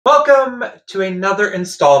Welcome to another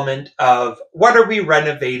installment of What Are We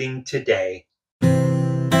Renovating Today?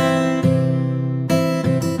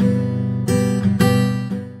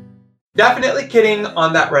 Definitely kidding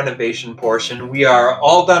on that renovation portion. We are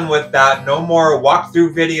all done with that. No more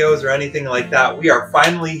walkthrough videos or anything like that. We are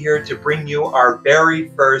finally here to bring you our very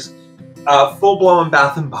first full-blown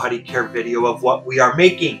bath and body care video of what we are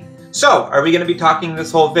making. So, are we going to be talking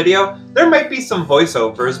this whole video? There might be some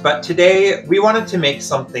voiceovers, but today we wanted to make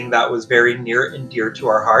something that was very near and dear to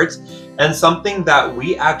our hearts, and something that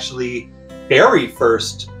we actually very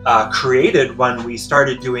first created when we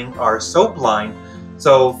started doing our soap line.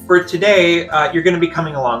 So for today, you're going to be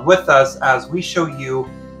coming along with us as we show you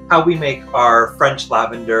how we make our French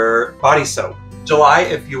lavender body soap. July,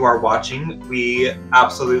 if you are watching, we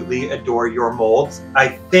absolutely adore your molds. I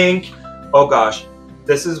think, oh gosh,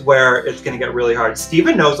 this is where it's going to get really hard.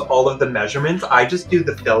 Steven knows all of the measurements. I just do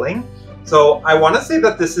the filling. So I want to say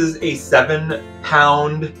that this is a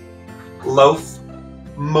 7-pound loaf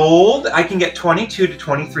mold. I can get 22 to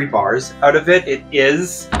 23 bars out of it. It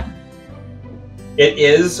is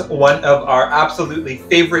one of our absolutely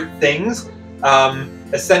favorite things.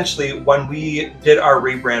 Essentially, when we did our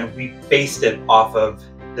rebrand, we based it off of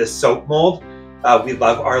this soap mold. We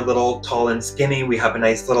love our little tall and skinny. We have a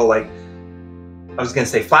nice little, like, I was gonna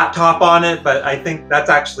say flat top on it, but I think that's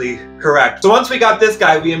actually correct. So once we got this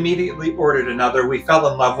guy, we immediately ordered another. We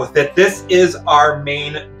fell in love with it. This is our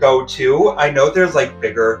main go-to. I know there's like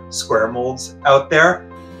bigger square molds out there.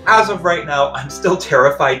 As of right now, I'm still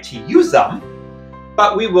terrified to use them,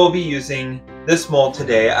 but we will be using this mold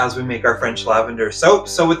today as we make our French lavender soap.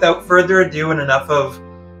 So without further ado and enough of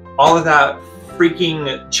all of that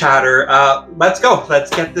freaking chatter, let's go.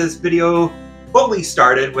 Let's get this video fully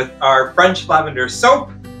started with our French lavender soap,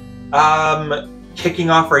 kicking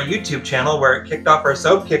off our YouTube channel where it kicked off our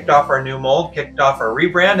soap, kicked off our new mold, kicked off our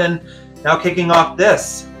rebrand, and now kicking off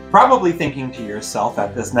this. Probably thinking to yourself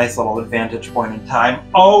at this nice little vantage point in time,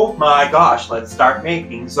 oh my gosh, let's start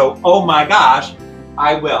making. So, oh my gosh,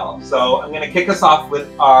 I will. So I'm gonna kick us off with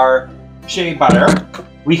our shea butter.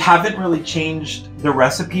 We haven't really changed the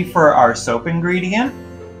recipe for our soap ingredient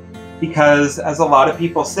because, as a lot of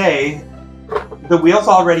people say, the wheel's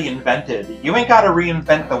already invented. You ain't gotta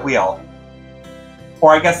reinvent the wheel.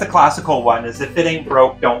 Or I guess the classical one is if it ain't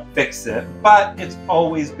broke, don't fix it. But it's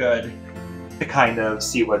always good to kind of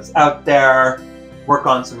see what's out there, work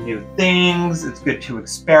on some new things. It's good to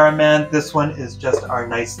experiment. This one is just our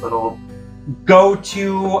nice little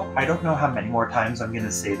go-to. I don't know how many more times I'm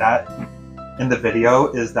gonna say that in the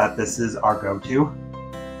video, is that this is our go-to.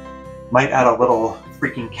 Might add a little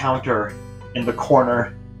freaking counter in the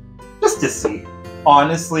corner just to see.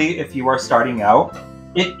 Honestly, if you are starting out,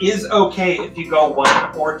 it is okay if you go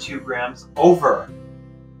 1 or 2 grams over.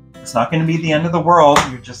 It's not going to be the end of the world.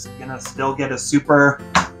 You're just going to still get a super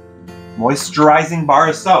moisturizing bar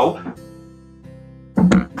of soap.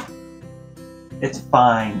 It's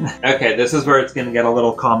fine. Okay, this is where it's going to get a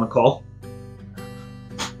little comical.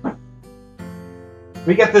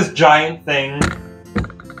 We get this giant thing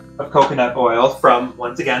of coconut oil from,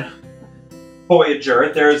 once again,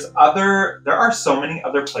 Voyager. There are so many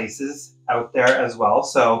other places out there as well,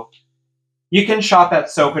 so you can shop at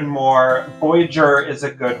Soap and More. Voyager is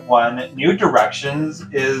a good one. New Directions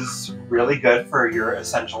is really good for your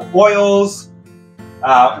essential oils.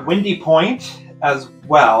 Windy Point as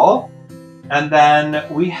well. And then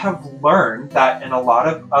we have learned that in a lot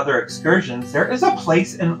of other excursions, there is a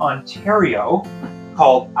place in Ontario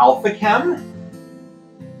called Alpha Chem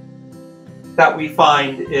that we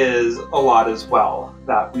find is a lot as well,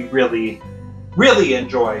 that we really, really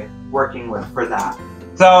enjoy working with for that.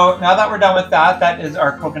 So now that we're done with that, that is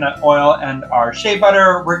our coconut oil and our shea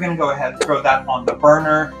butter. We're gonna go ahead and throw that on the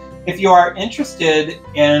burner. If you are interested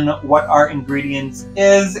in what our ingredients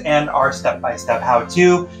is and our step-by-step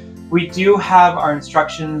how-to, we do have our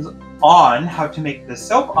instructions on how to make this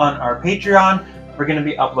soap on our Patreon. We're gonna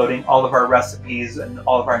be uploading all of our recipes and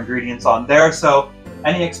all of our ingredients on there. So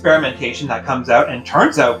any experimentation that comes out and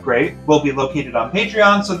turns out great will be located on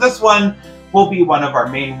Patreon. So this one will be one of our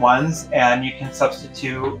main ones, and you can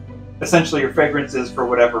substitute essentially your fragrances for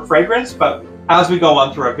whatever fragrance. But as we go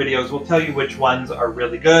on through our videos, we'll tell you which ones are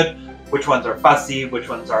really good, which ones are fussy, which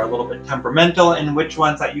ones are a little bit temperamental, and which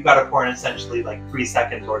ones that you gotta pour in essentially like 3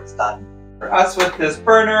 seconds or it's done. For us with this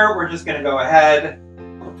burner, we're just gonna go ahead,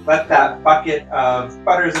 let that bucket of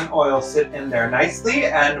butters and oil sit in there nicely,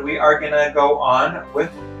 and we are gonna go on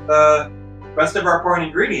with the rest of our pouring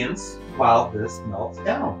ingredients while this melts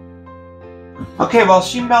down. Okay, while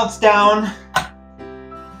she melts down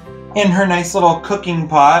in her nice little cooking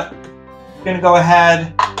pot, We're gonna go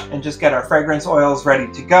ahead and just get our fragrance oils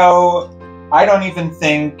ready to go. I don't even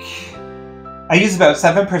think, I use about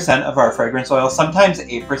 7% of our fragrance oil, sometimes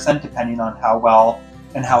 8% depending on how well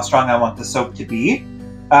and how strong I want the soap to be.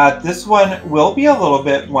 This one will be a little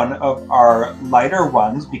bit one of our lighter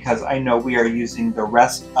ones because I know we are using the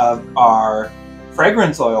rest of our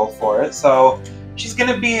fragrance oil for it. So she's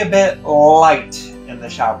gonna be a bit light in the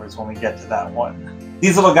showers when we get to that one.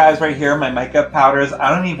 These little guys right here, my makeup powders, I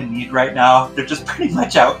don't even need right now. They're just pretty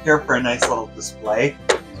much out here for a nice little display.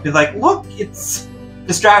 Be like, look, it's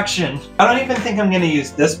distraction. I don't even think I'm going to use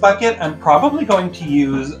this bucket. I'm probably going to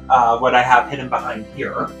use what I have hidden behind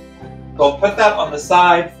here. So I'll put that on the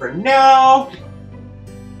side for now.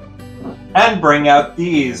 And bring out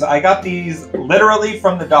these. I got these literally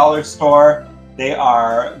from the dollar store. They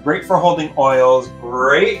are great for holding oils,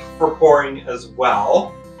 great for pouring as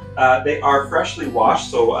well. They are freshly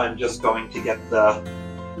washed, so I'm just going to get the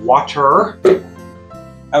water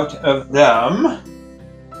out of them.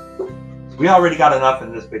 We already got enough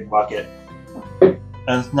in this big bucket. And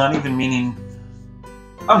it's not even meaning,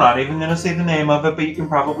 I'm not even going to say the name of it, but you can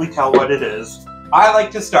probably tell what it is. I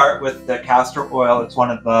like to start with the castor oil. It's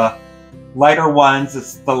one of the lighter ones.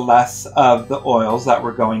 It's the less of the oils that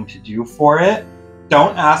we're going to do for it.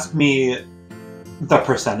 Don't ask me the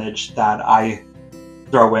percentage that I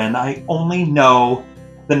throw in. I only know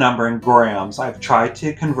the number in grams. I've tried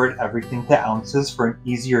to convert everything to ounces for an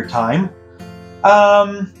easier time.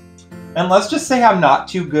 And let's just say I'm not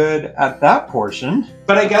too good at that portion.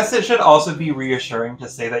 But I guess it should also be reassuring to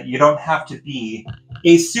say that you don't have to be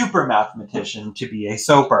a super mathematician to be a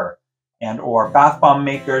soaper and or bath bomb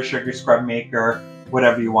maker, sugar scrub maker,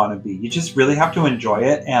 whatever you want to be. You just really have to enjoy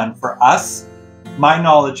it. And for us, my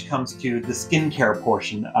knowledge comes to the skincare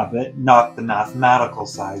portion of it, not the mathematical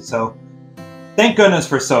side. So thank goodness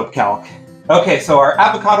for soap calc. Okay, so our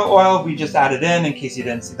avocado oil, we just added in case you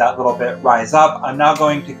didn't see that little bit rise up. I'm now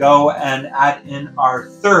going to go and add in our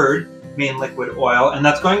third main liquid oil, and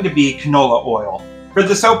that's going to be canola oil. For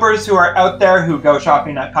the soapers who are out there who go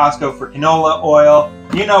shopping at Costco for canola oil,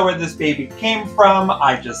 you know where this baby came from.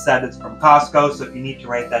 I just said it's from Costco, so if you need to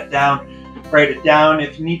write that down, write it down.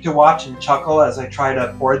 If you need to watch and chuckle as I try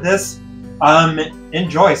to pour this,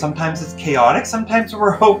 enjoy. Sometimes it's chaotic, sometimes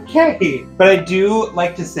we're okay. But I do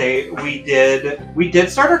like to say we did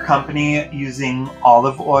start our company using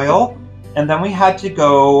olive oil, and then we had to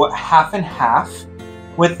go half and half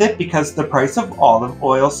with it because the price of olive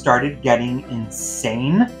oil started getting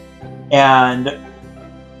insane. And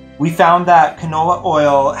we found that canola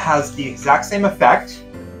oil has the exact same effect.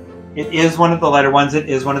 It is one of the lighter ones. It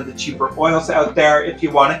is one of the cheaper oils out there. If you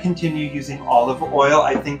want to continue using olive oil,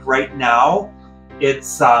 I think right now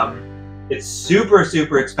it's super,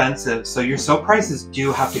 super expensive. So your soap prices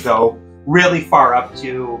do have to go really far up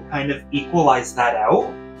to kind of equalize that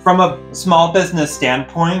out. From a small business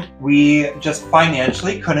standpoint, we just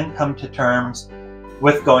financially couldn't come to terms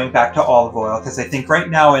with going back to olive oil because I think right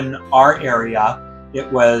now in our area, it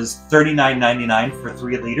was $39.99 for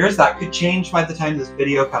 3 liters. That could change by the time this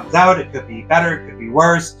video comes out. It could be better, it could be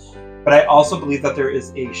worse. But I also believe that there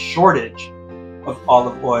is a shortage of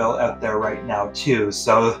olive oil out there right now too.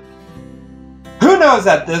 So who knows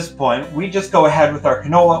at this point? We just go ahead with our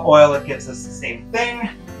canola oil. It gives us the same thing.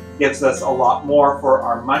 Gives us a lot more for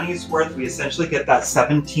our money's worth. We essentially get that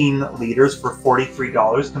 17 liters for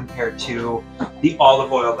 $43 compared to the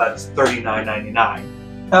olive oil that's $39.99.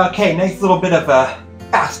 Okay, nice little bit of a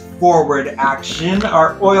fast forward action.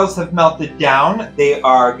 Our oils have melted down. They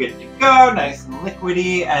are good to go, nice and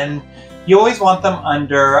liquidy, and you always want them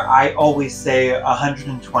under, I always say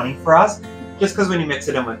 120 for us, just because when you mix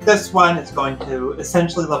it in with this one, it's going to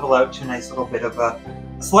essentially level out to a nice little bit of a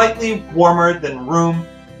slightly warmer than room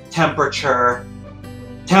temperature.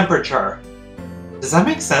 Does that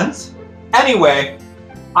make sense? Anyway,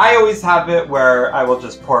 I always have it where I will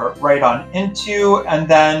just pour it right on into, and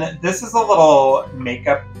then this is a little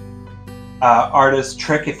makeup artist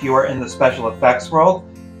trick if you are in the special effects world.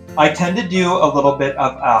 I tend to do a little bit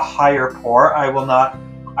of a higher pour. I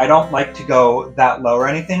don't like to go that low or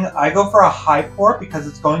anything. I go for a high pour because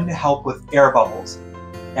it's going to help with air bubbles.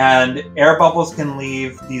 And air bubbles can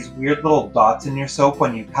leave these weird little dots in your soap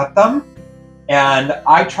when you cut them. And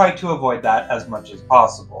I try to avoid that as much as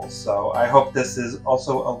possible. So I hope this is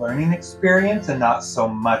also a learning experience and not so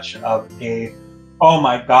much of a, oh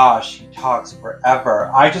my gosh, he talks forever.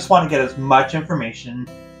 I just want to get as much information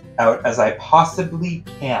out as I possibly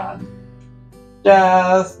can.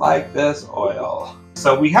 Just like this oil.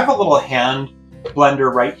 So we have a little hand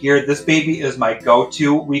blender right here. This baby is my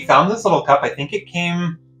go-to. We found this little cup. I think it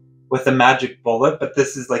came with a magic bullet, but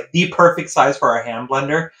this is like the perfect size for our hand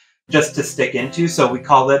blender. just to stick into, so we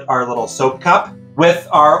call it our little soap cup. With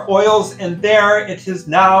our oils in there, it is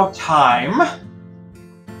now time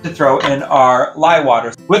to throw in our lye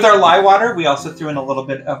water. With our lye water, we also threw in a little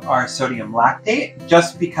bit of our sodium lactate,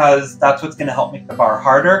 just because that's what's gonna help make the bar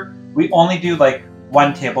harder. We only do like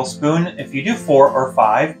 1 tablespoon. If you do 4 or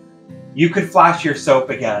 5, you could flash your soap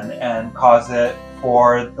again and cause it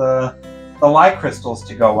for the lye crystals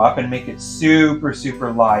to go up and make it super,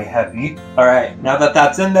 super lye heavy. All right, now that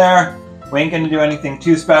that's in there, we ain't gonna do anything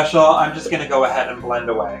too special. I'm just gonna go ahead and blend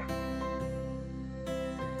away.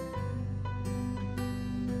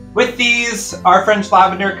 With these, our French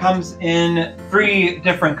lavender comes in 3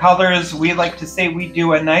 different colors. We like to say we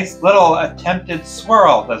do a nice little attempted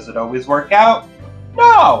swirl. Does it always work out?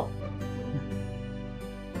 No!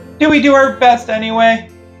 Do we do our best anyway?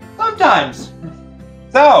 Sometimes.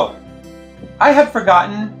 So, I had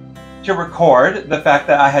forgotten to record the fact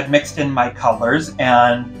that I had mixed in my colors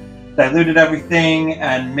and diluted everything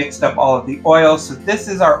and mixed up all of the oil. So this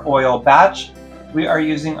is our oil batch. We are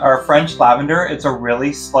using our French lavender. It's a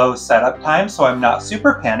really slow setup time, so I'm not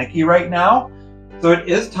super panicky right now. So it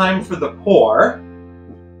is time for the pour.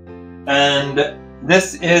 And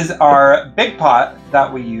this is our big pot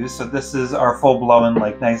that we use. So this is our full-blown,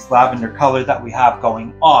 like, nice lavender color that we have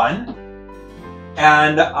going on.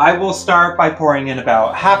 And I will start by pouring in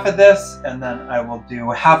about half of this, and then I will do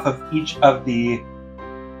half of each of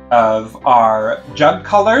our jug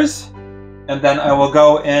colors. And then I will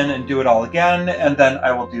go in and do it all again, and then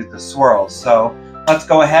I will do the swirls. So let's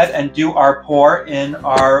go ahead and do our pour in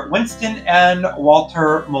our Winston and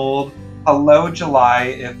Walter mold. Hello,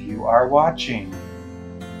 July, if you are watching.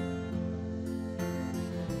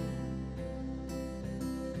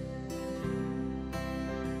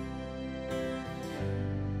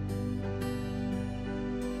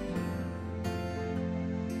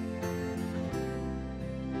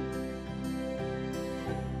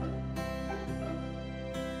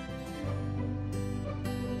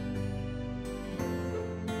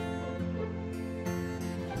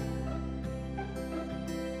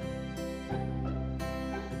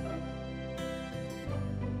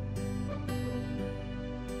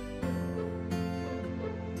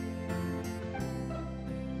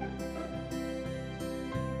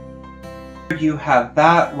 You have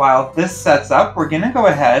that. While this sets up, we're gonna go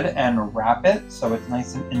ahead and wrap it so it's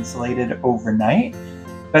nice and insulated overnight.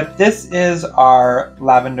 But this is our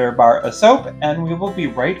lavender bar of soap, and we will be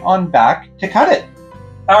right on back to cut it.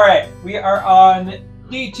 All right, we are on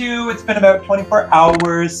day 2. It's been about 24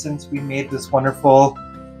 hours since we made this wonderful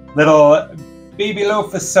little baby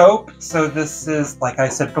loaf of soap. So this is, like I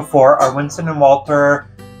said before, our Winston and Walter.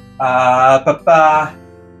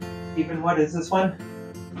 Even what is this one?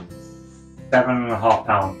 7.5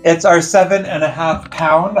 pounds. It's our 7.5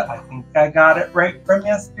 pound. I think I got it right from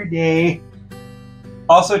yesterday.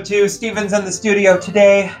 Also, too, Steven's in the studio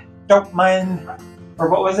today. Don't mind, or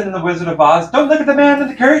what was it in The Wizard of Oz? Don't look at the man in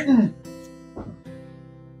the curtain.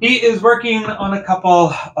 He is working on a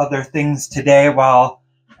couple other things today while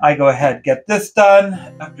I go ahead get this done.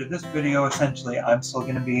 After this video, essentially, I'm still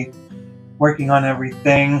going to be working on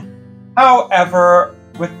everything. However,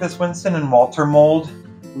 with this Winston and Walter mold,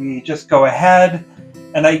 we just go ahead,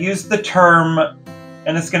 and I use the term,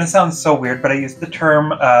 and it's going to sound so weird, but I use the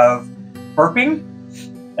term of burping,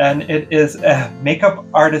 and it is a makeup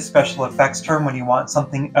artist special effects term when you want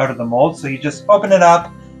something out of the mold. So you just open it up,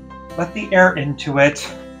 let the air into it,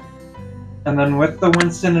 and then with the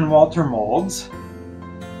Winston and Walter molds,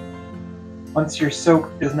 once your soap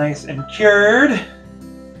is nice and cured,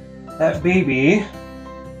 that baby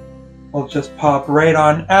will just pop right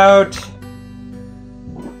on out.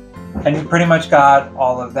 And you pretty much got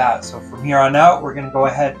all of that. So from here on out, we're going to go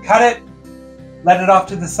ahead, cut it, let it off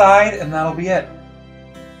to the side, and that'll be it.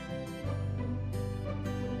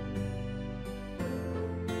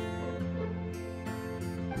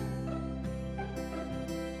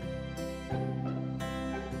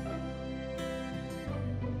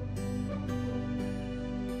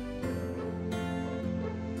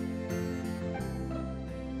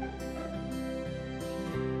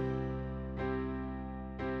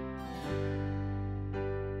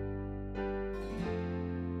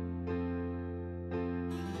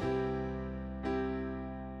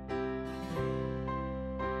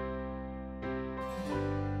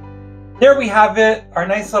 There we have it, our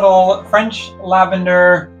nice little French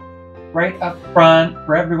lavender right up front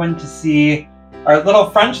for everyone to see. Our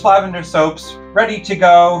little French lavender soaps ready to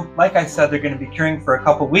go. Like I said, they're going to be curing for a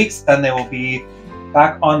couple weeks, then they will be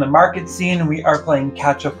back on the market scene. We are playing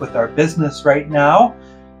catch up with our business right now.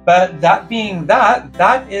 But that being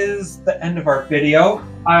that is the end of our video.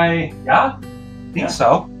 I think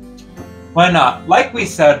so. Why not? Like we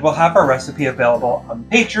said, we'll have our recipe available on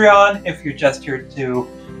Patreon if you're just here to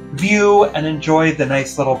view and enjoy the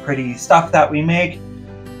nice little pretty stuff that we make.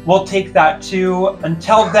 We'll take that too.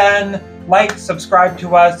 Until then, like, subscribe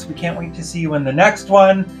to us. We can't wait to see you in the next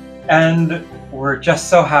one. And we're just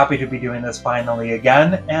so happy to be doing this finally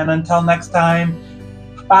again. And until next time,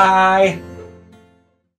 bye!